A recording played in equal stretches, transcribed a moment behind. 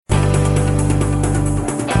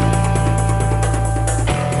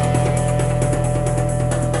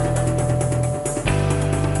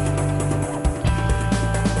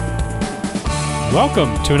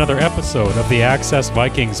Welcome to another episode of the Access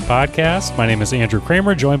Vikings podcast. My name is Andrew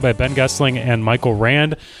Krammer, joined by Ben Goessling and Michael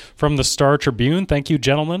Rand from the Star Tribune. Thank you,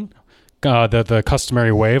 gentlemen. The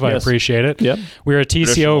customary wave. Yes. I appreciate it. Yep. We're at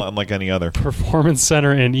TCO unlike any other Performance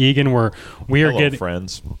Center in Eagan, where we are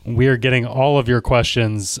getting all of your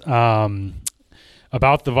questions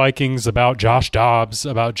about the Vikings, about Josh Dobbs,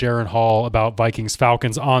 about Jaron Hall, about Vikings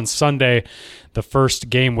Falcons on Sunday, the first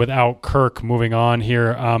game without Kirk. Moving on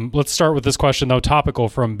here. Let's start with this question, though, topical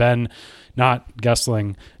from Ben, not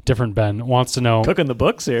Goessling, different Ben, wants to know. Cooking the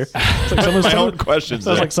books here. It's like my own questions.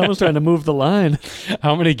 Sounds like someone's trying to move the line.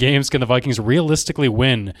 How many games can the Vikings realistically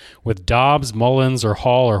win with Dobbs, Mullins, or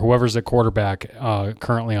Hall, or whoever's at quarterback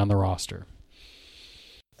currently on the roster?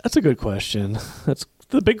 That's a good question. That's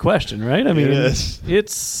the big question, right? I mean,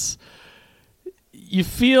 it's you'd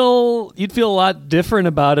feel a lot different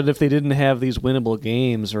about it if they didn't have these winnable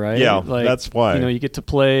games, right? Yeah, that's why. You get to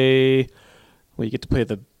play. Well, you get to play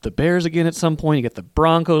the Bears again at some point. You get the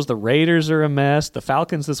Broncos. The Raiders are a mess. The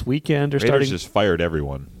Falcons this weekend are starting. Raiders just fired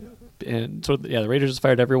everyone. And so, the Raiders just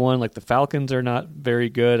fired everyone. Like, the Falcons are not very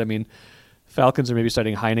good. I mean, Falcons are maybe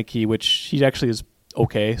starting Heineke, which he actually is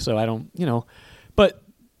okay. So I don't, But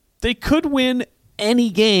they could win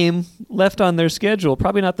any game left on their schedule.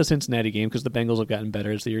 Probably not the Cincinnati game because the Bengals have gotten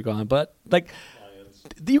better as the year gone. But,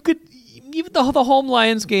 you could... Even the home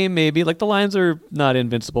Lions game, maybe. The Lions are not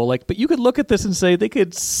invincible. But you could look at this and say they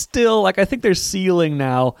could still, I think their ceiling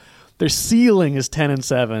now, their ceiling is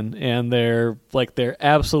 10-7, and their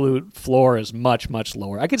absolute floor is much, much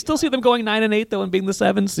lower. I could still see them going 9-8 though and being the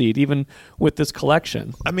 7 seed, even with this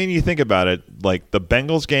collection. I mean, you think about it, the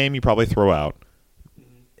Bengals game you probably throw out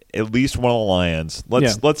at least one of the Lions.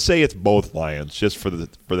 Let's say it's both Lions, just for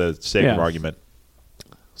the sake of argument.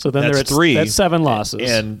 So then that's three. That's 7 losses.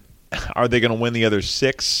 And are they going to win the other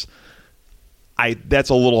 6? That's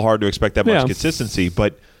a little hard to expect that much consistency,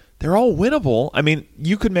 but they're all winnable. I mean,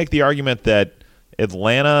 you could make the argument that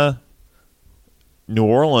Atlanta, New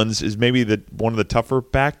Orleans is maybe one of the tougher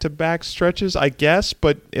back-to-back stretches, I guess,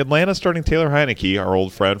 but Atlanta starting Taylor Heineke, our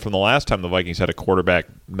old friend from the last time the Vikings had a quarterback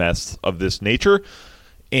mess of this nature.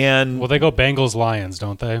 And well, they go Bengals-Lions,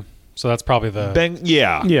 don't they? So that's probably the...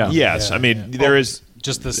 Yes. I mean, there is...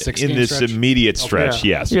 Just the 6 in this stretch? Immediate stretch,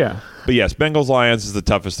 yes. Yeah. But yes, Bengals-Lions is the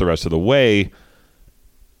toughest the rest of the way.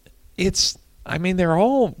 They're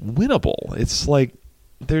all winnable. It's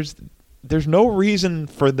there's no reason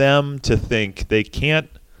for them to think they can't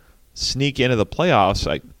sneak into the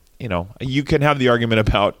playoffs. You can have the argument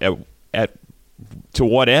about at to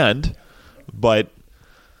what end, but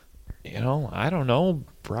I don't know.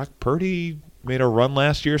 Brock Purdy made a run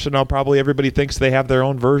last year, so now probably everybody thinks they have their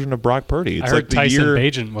own version of Brock Purdy. I heard Tyson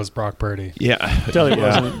Bagent was Brock Purdy. Yeah. Until he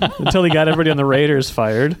wasn't. Until he got everybody on the Raiders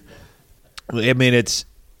fired. I mean, it's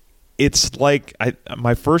like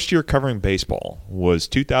my first year covering baseball was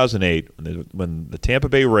 2008 when the Tampa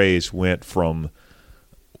Bay Rays went from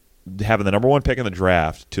having the number 1 pick in the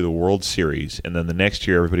draft to the World Series, and then the next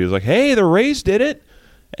year everybody was like, hey, the Rays did it,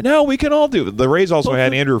 and now we can all do it. The Rays also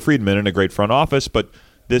had Andrew Friedman in a great front office, but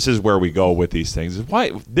this is where we go with these things.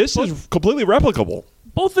 Why this is completely replicable.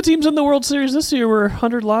 Both the teams in the World Series this year were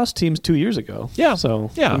 100-loss teams 2 years ago. Yeah.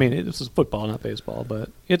 So, yeah. I mean, this is football, not baseball, but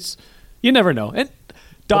you never know. And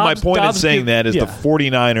my point in saying that is the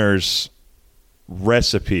 49ers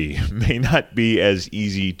recipe may not be as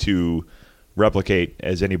easy to replicate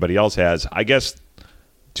as anybody else has. I guess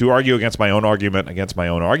to argue against my own argument,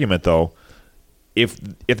 though, if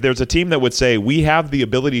there's a team that would say we have the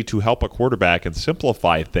ability to help a quarterback and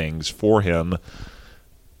simplify things for him,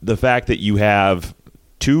 the fact that you have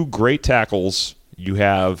 2 great tackles, you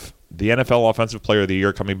have the NFL Offensive Player of the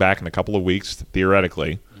Year coming back in a couple of weeks,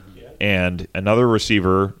 theoretically, and another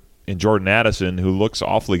receiver in Jordan Addison who looks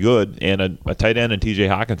awfully good, and a tight end in TJ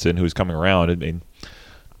Hawkinson who's coming around. I mean,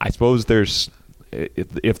 I suppose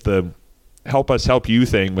if the help us help you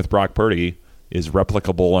thing with Brock Purdy is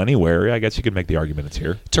replicable anywhere, I guess you could make the argument it's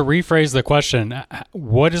here. To rephrase the question,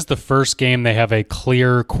 what is the first game they have a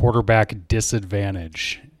clear quarterback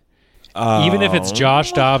disadvantage? Even if it's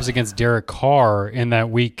Josh Dobbs against Derek Carr in that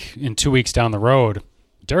week, in 2 weeks down the road,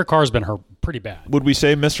 Derek Carr's been hurt pretty bad. Would we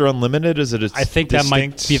say Mr. Unlimited? Is it? I think that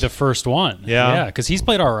might be the first one. Yeah, because he's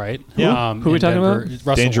played all right. Yeah. Who are we talking about?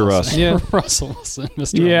 Russell Dangerous. Wilson. Yeah, Russell Wilson.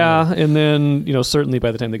 Mr. Yeah, Unlimited. and then certainly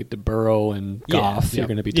by the time they get to Burrow and Goff, you're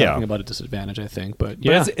going to be talking about a disadvantage, I think. But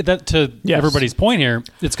everybody's point here,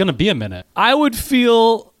 it's going to be a minute. I would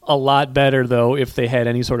feel a lot better though if they had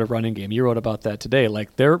any sort of running game. You wrote about that today.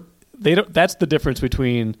 They don't. That's the difference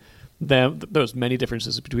between them. There's many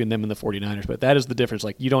differences between them and the 49ers, but that is the difference.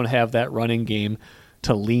 You don't have that running game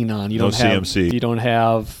to lean on. You No don't have CMC. You don't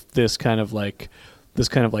have this kind of like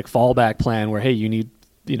fallback plan where, hey, you need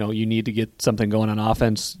to get something going on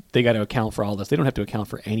offense. They got to account for all this. They don't have to account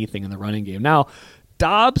for anything in the running game. Now,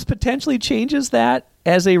 Dobbs potentially changes that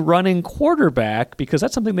as a running quarterback because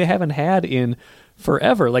that's something they haven't had in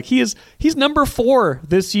forever. Like he's number 4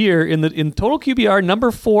 this year in total QBR,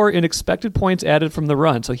 number 4 in expected points added from the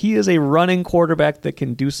run. So he is a running quarterback that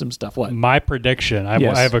can do some stuff. What? My prediction, I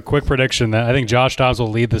have a quick prediction that I think Josh Dobbs will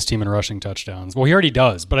lead this team in rushing touchdowns. Well, he already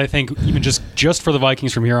does, but I think even just for the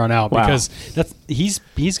Vikings from here on out, because he's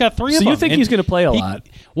got 3 of them. So you think he's going to play a lot?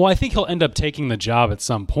 Well, I think he'll end up taking the job at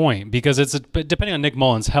some point because it's depending on Nick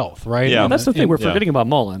Mullins' health, right? Yeah, that's the thing. We're forgetting about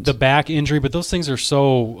Mullins. The back injury, but those things are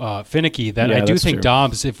so finicky that I do think true.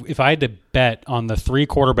 Dobbs, if I had to bet on the 3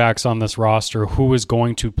 quarterbacks on this roster who is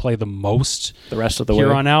going to play the most the rest of the here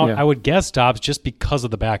way on out, I would guess Dobbs just because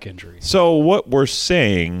of the back injury. So what we're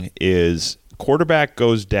saying is quarterback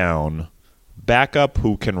goes down, backup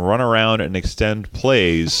who can run around and extend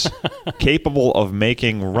plays, capable of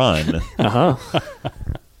making run. Sounds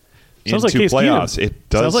like into Case playoffs. Keenum. It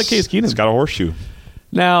does. Sounds like Case Keenum. It's got a horseshoe.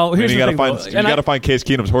 Now, here's you the got thing. to find Case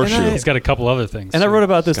Keenum's horseshoe. He's got a couple other things. And I wrote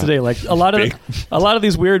about this today. Like a lot of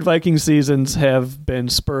these weird Viking seasons have been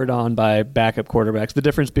spurred on by backup quarterbacks. The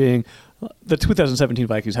difference being the 2017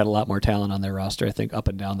 Vikings had a lot more talent on their roster, I think, up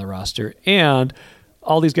and down the roster. And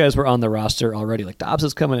all these guys were on the roster already. Like Dobbs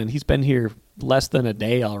is coming in. He's been here less than a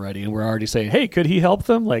day already, and we're already saying, hey, could he help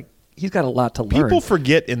them? Like, he's got a lot to learn. People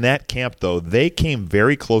forget in that camp, though, they came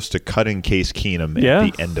very close to cutting Case Keenum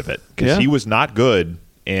at the end of it because he was not good.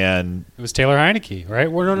 And it was Taylor Heineke, right?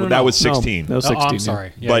 That was 16. That was 16. I'm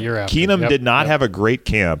sorry. Yeah, but you're Keenum did not have a great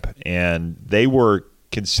camp, and they were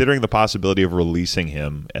considering the possibility of releasing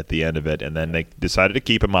him at the end of it, and then they decided to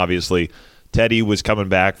keep him, obviously. Teddy was coming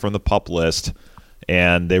back from the PUP list,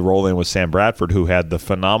 and they roll in with Sam Bradford, who had the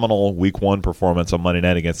phenomenal Week 1 performance on Monday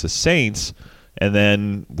night against the Saints, and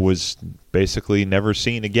then was basically never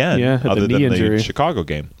seen again other than the Chicago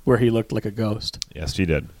game. Where he looked like a ghost. Yes, he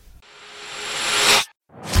did.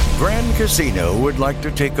 Grand Casino would like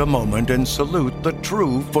to take a moment and salute the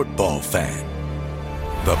true football fan.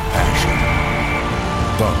 The passion,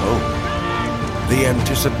 the hope, the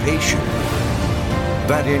anticipation,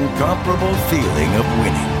 that incomparable feeling of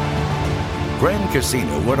winning. Grand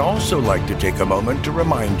Casino would also like to take a moment to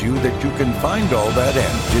remind you that you can find all that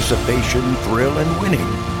anticipation, thrill, and winning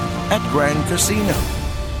at Grand Casino.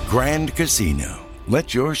 Grand Casino.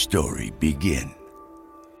 Let your story begin.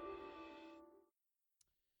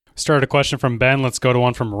 Started a question from Ben. Let's go to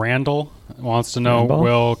one from Randall. Wants to know,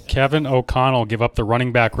 will Kevin O'Connell give up the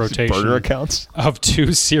running back rotation burner accounts of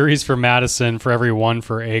 2 series for Madison for every 1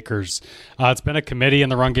 for Akers? It's been a committee in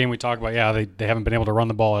the run game. We talked about, they haven't been able to run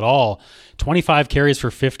the ball at all. 25 carries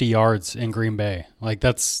for 50 yards in Green Bay. Like,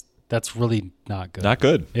 that's really not good. Not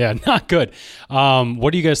good. Yeah, not good.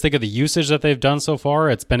 What do you guys think of the usage that they've done so far?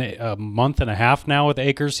 It's been a month and a half now with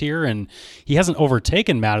Akers here, and he hasn't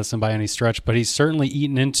overtaken Madison by any stretch, but he's certainly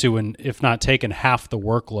eaten into and if not taken half the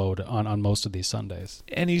workload on most of these Sundays.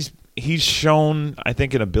 And he's shown, I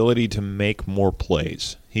think, an ability to make more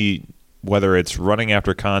plays. Whether it's running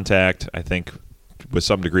after contact, I think with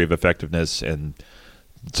some degree of effectiveness, and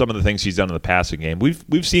some of the things he's done in the passing game.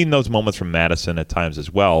 We've seen those moments from Madison at times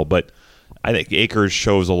as well, but I think Akers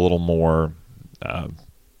shows a little more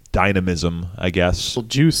dynamism, I guess. A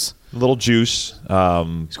little juice.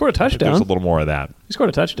 He scored a touchdown. There's a little more of that. He scored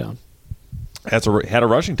a touchdown. Had a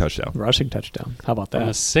rushing touchdown. How about that? On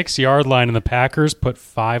the 6-yard line, and the Packers put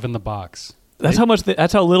 5 in the box. That's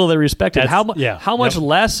how little they respect it. How much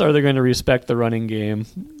less are they going to respect the running game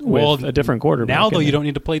with a different quarterback? Now, though, you don't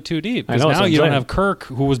need to play too deep. Because now you don't have Kirk,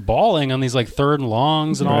 who was balling on these like 3rd and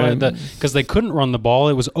longs and all that. Because they couldn't run the ball.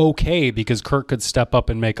 It was okay because Kirk could step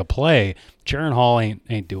up and make a play. Jaron Hall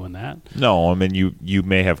ain't doing that. No, I mean, you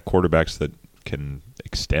may have quarterbacks that can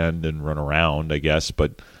extend and run around, I guess,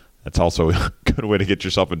 but that's also a good way to get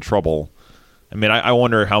yourself in trouble. I mean, I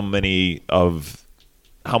wonder how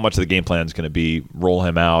much of the game plan is going to be roll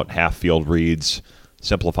him out, half field reads,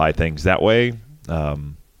 simplify things that way.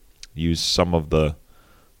 Use some of the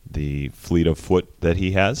fleet of foot that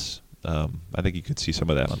he has. I think you could see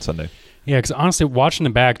some of that on Sunday. Yeah, because honestly, watching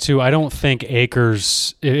him back too, I don't think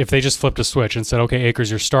Akers, if they just flipped a switch and said, okay,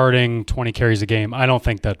 Akers, you're starting 20 carries a game, I don't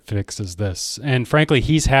think that fixes this. And frankly,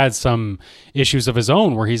 he's had some issues of his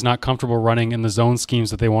own where he's not comfortable running in the zone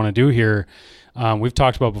schemes that they want to do here. We've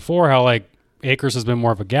talked about before how Akers has been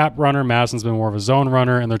more of a gap runner, Madison's been more of a zone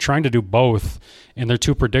runner, and they're trying to do both, and they're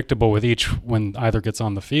too predictable with each when either gets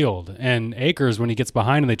on the field. And Akers, when he gets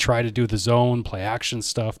behind and they try to do the zone, play action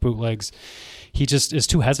stuff, bootlegs, he just is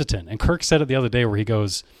too hesitant. And Kirk said it the other day where he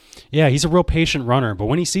goes, yeah, he's a real patient runner, but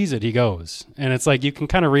when he sees it, he goes. And it's like you can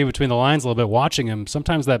kind of read between the lines a little bit watching him.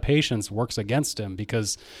 Sometimes that patience works against him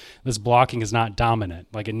because this blocking is not dominant.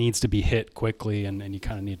 Like it needs to be hit quickly, and you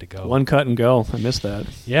kind of need to go. One cut and go. I missed that.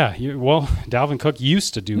 Yeah, well, Dalvin Cook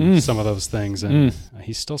used to do some of those things, and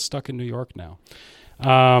he's still stuck in New York now.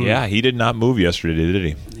 Yeah, he did not move yesterday, did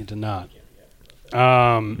he? He did not.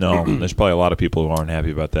 No, there's probably a lot of people who aren't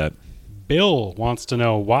happy about that. Bill wants to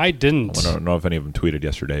know, why didn't I don't know if any of them tweeted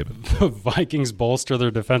yesterday, but the Vikings bolster their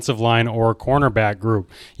defensive line or cornerback group?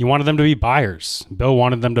 You wanted them to be buyers. Bill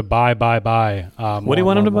wanted them to buy. What do you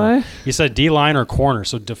want them to buy? He said D-line or corner,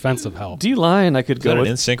 so defensive help. D-line, I could is go that with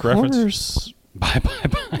an in-sync reference? Buy.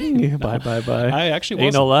 Yeah, buy. I actually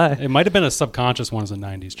ain't no lie. It might have been a subconscious one as a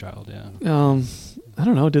 90s child, yeah. I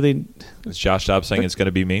don't know. Do they? Is Josh Dobbs saying it's going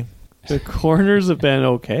to be me? The corners have been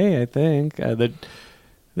okay, I think.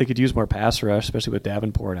 They could use more pass rush, especially with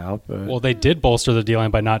Davenport out. But well, they did bolster the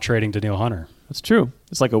D-line by not trading Danielle Hunter. That's true.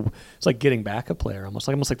 It's like getting back a player, almost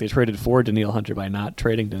like they traded for Danielle Hunter by not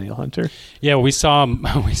trading Danielle Hunter. Yeah, we saw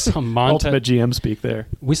Montez. Ultimate GM speak there.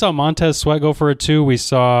 We saw Montez Sweat go for a 2. We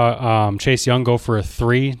saw Chase Young go for a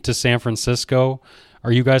 3 to San Francisco.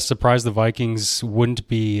 Are you guys surprised the Vikings wouldn't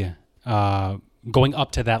be going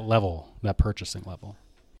up to that level, that purchasing level?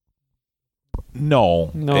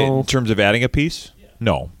 No. In terms of adding a piece?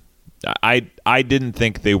 No. I didn't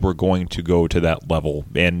think they were going to go to that level.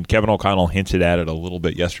 And Kevin O'Connell hinted at it a little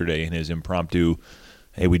bit yesterday in his impromptu,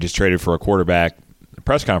 hey, we just traded for a quarterback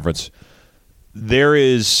press conference.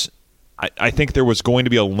 I think there was going to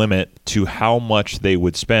be a limit to how much they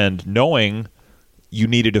would spend, knowing you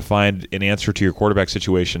needed to find an answer to your quarterback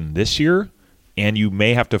situation this year, and you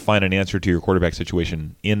may have to find an answer to your quarterback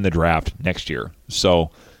situation in the draft next year. So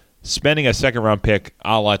spending a second-round pick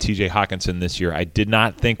a la T.J. Hawkinson this year, I did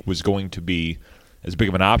not think was going to be as big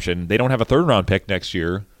of an option. They don't have a third-round pick next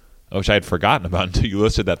year, which I had forgotten about until you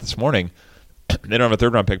listed that this morning. They don't have a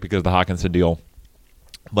third-round pick because of the Hawkinson deal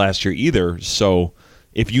last year either. So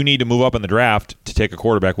if you need to move up in the draft to take a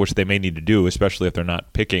quarterback, which they may need to do, especially if they're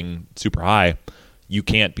not picking super high, you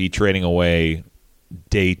can't be trading away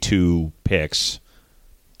day 2 picks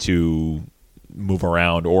to move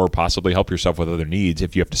around or possibly help yourself with other needs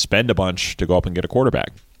if you have to spend a bunch to go up and get a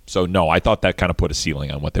quarterback. So, no, I thought that kind of put a ceiling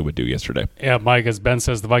on what they would do yesterday. Yeah, Mike, as Ben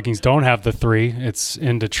says, the Vikings don't have the 3. It's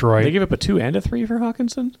in Detroit. They give up a 2 and a 3 for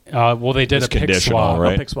Hawkinson? Well, they did a pick swap.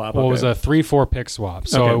 Right? Pick swap. Well, it was a 3-4 pick swap.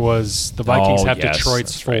 So it was the Vikings have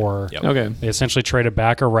Detroit's 4. Right. Yep. Okay. They essentially traded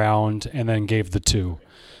back around and then gave the 2.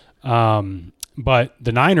 But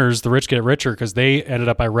the Niners, the rich get richer because they ended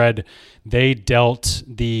up, I read, they dealt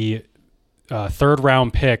the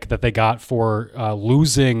third-round pick that they got for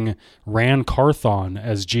losing Rand Carthon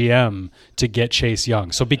as GM to get Chase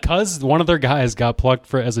Young. So because one of their guys got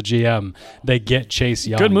plucked as a GM, they get Chase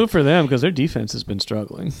Young. Good move for them because their defense has been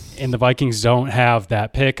struggling. And the Vikings don't have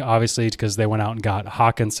that pick, obviously, because they went out and got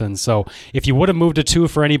Hawkinson. So if you would have moved a 2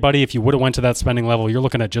 for anybody, if you would have went to that spending level, you're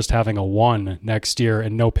looking at just having a 1 next year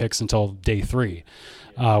and no picks until day 3.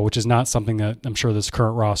 Which is not something that I'm sure this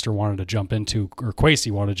current roster wanted to jump into, or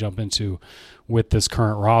Kwesi wanted to jump into with this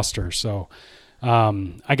current roster. So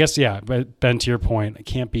I guess, yeah, but Ben, to your point, I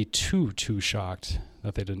can't be too shocked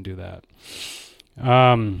that they didn't do that.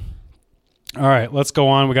 All right, let's go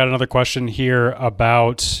on. We got another question here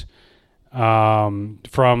about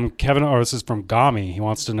from Kevin, or this is from Gami. He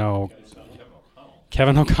wants to know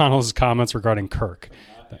Kevin O'Connell's comments regarding Kirk.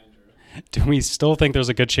 Do we still think there's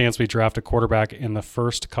a good chance we draft a quarterback in the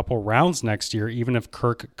first couple rounds next year, even if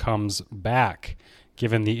Kirk comes back,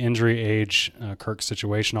 given the injury age, Kirk's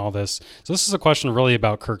situation, all this? So this is a question really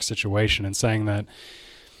about Kirk's situation and saying that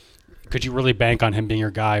could you really bank on him being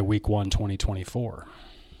your guy week 1, 2024?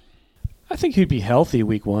 I think he'd be healthy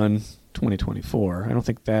week 1, 2024. I don't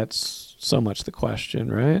think that's so much the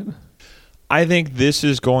question, right? I think this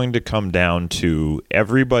is going to come down to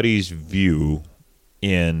everybody's view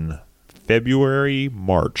in February,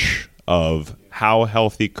 March of how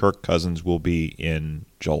healthy Kirk Cousins will be in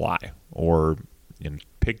July, or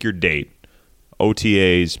pick your date,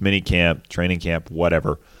 OTAs, minicamp, training camp,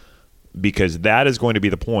 whatever, because that is going to be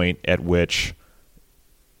the point at which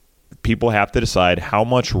people have to decide how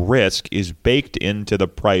much risk is baked into the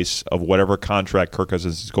price of whatever contract Kirk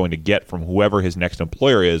Cousins is going to get from whoever his next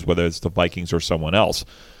employer is, whether it's the Vikings or someone else.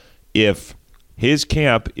 If his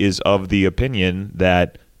camp is of the opinion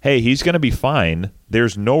that, hey, he's going to be fine,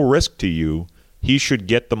 there's no risk to you, he should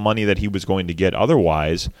get the money that he was going to get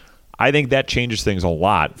otherwise. I think that changes things a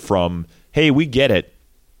lot from, hey, we get it.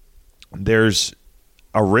 There's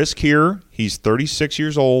a risk here. He's 36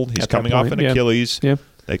 years old. He's coming off an Achilles. Yeah.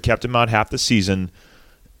 They kept him out half the season.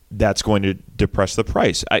 That's going to depress the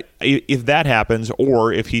price. If that happens,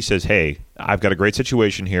 or if he says, hey, I've got a great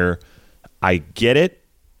situation here, I get it,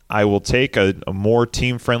 I will take a more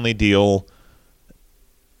team-friendly deal,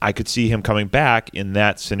 I could see him coming back in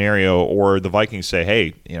that scenario. Or the Vikings say,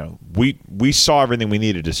 hey, we saw everything we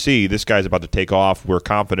needed to see. This guy's about to take off. We're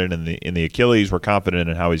confident in the Achilles. We're confident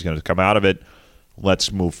in how he's going to come out of it.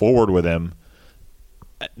 Let's move forward with him.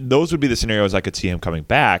 Those would be the scenarios I could see him coming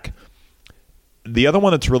back. The other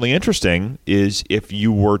one that's really interesting is if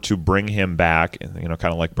you were to bring him back, kind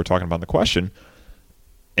of like we're talking about in the question,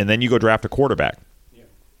 and then you go draft a quarterback. Yeah.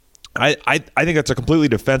 I think that's a completely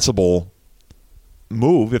defensible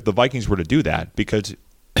move if the Vikings were to do that, because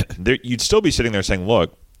you'd still be sitting there saying,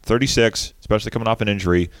 look, 36, especially coming off an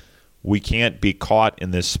injury, we can't be caught in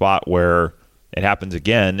this spot where it happens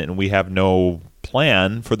again and we have no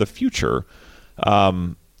plan for the future.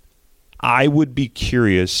 I would be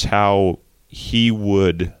curious how he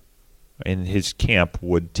would, and his camp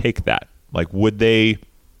would take that. Like, would they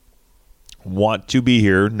want to be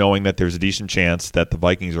here knowing that there's a decent chance that the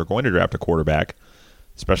Vikings are going to draft a quarterback,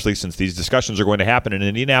 especially since these discussions are going to happen in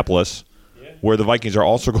Indianapolis, where the Vikings are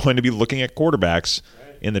also going to be looking at quarterbacks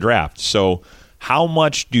in the draft. So how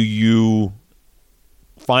much do you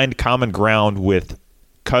find common ground with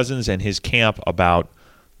Cousins and his camp about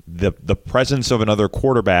the presence of another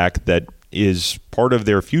quarterback that is part of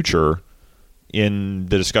their future in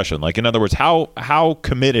the discussion? Like, in other words, how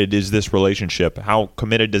committed is this relationship? How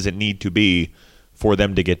committed does it need to be for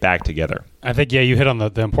them to get back together? I think, you hit on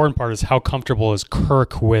the important part is how comfortable is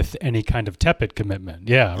Kirk with any kind of tepid commitment?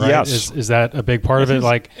 Yeah, right? Yes. Is that a big part of it?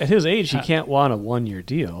 Like, at his age, he can't want a 1-year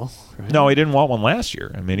deal. Right? No, he didn't want one last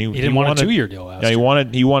year. I mean, he didn't want a 2-year deal last year.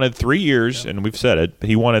 He wanted 3 years, and we've said it.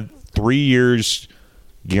 He wanted 3 years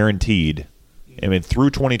guaranteed. I mean,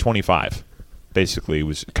 through 2025. Basically,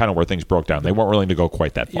 was kind of where things broke down. They weren't willing to go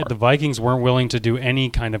quite that far. Yeah, the Vikings weren't willing to do any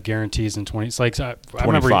kind of guarantees in 20. It's like,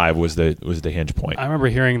 25 was the hinge point. I remember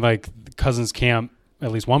hearing like Cousins camp, at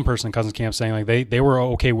least one person in Cousins camp saying like they were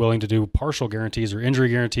okay willing to do partial guarantees or injury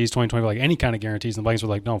guarantees, 2020, like any kind of guarantees. And the Vikings were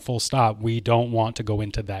like, no, full stop. We don't want to go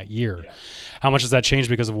into that year. Yeah. How much has that changed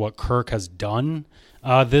because of what Kirk has done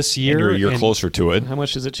this year? And you're closer to it. How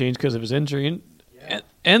much does it change because of his injury?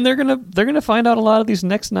 And they're gonna find out a lot of these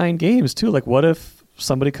next 9 games too. Like, what if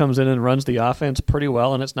somebody comes in and runs the offense pretty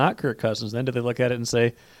well and it's not Kirk Cousins? Then do they look at it and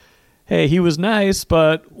say, hey, he was nice,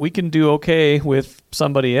 but we can do okay with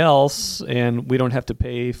somebody else, and we don't have to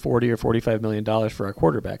pay $40 or $45 million for our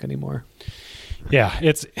quarterback anymore? Yeah,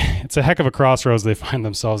 it's a heck of a crossroads they find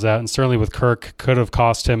themselves at, and certainly with Kirk, could have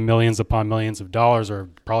cost him millions upon millions of dollars, or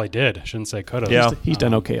probably did. I shouldn't say could have. Yeah. He's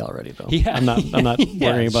done okay already, though. Yeah. I'm not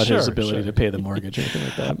worrying about his ability to pay the mortgage or anything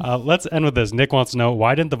like that. Let's end with this. Nick wants to know,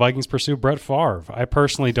 why didn't the Vikings pursue Brett Favre? I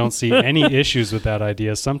personally don't see any issues with that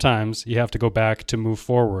idea. Sometimes you have to go back to move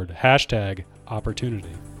forward.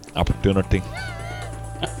 #opportunity. Opportunity.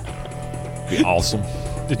 Be awesome.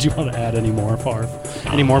 Did you want to add any more, Favre?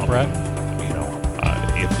 Any more, Brett?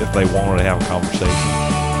 If they wanted to have a conversation, I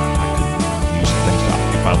could use some things to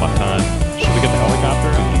occupy my time. Should we get the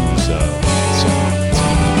helicopter? Use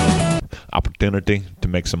some opportunity to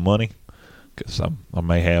make some money, because I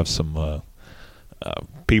may have some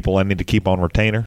people I need to keep on retainer.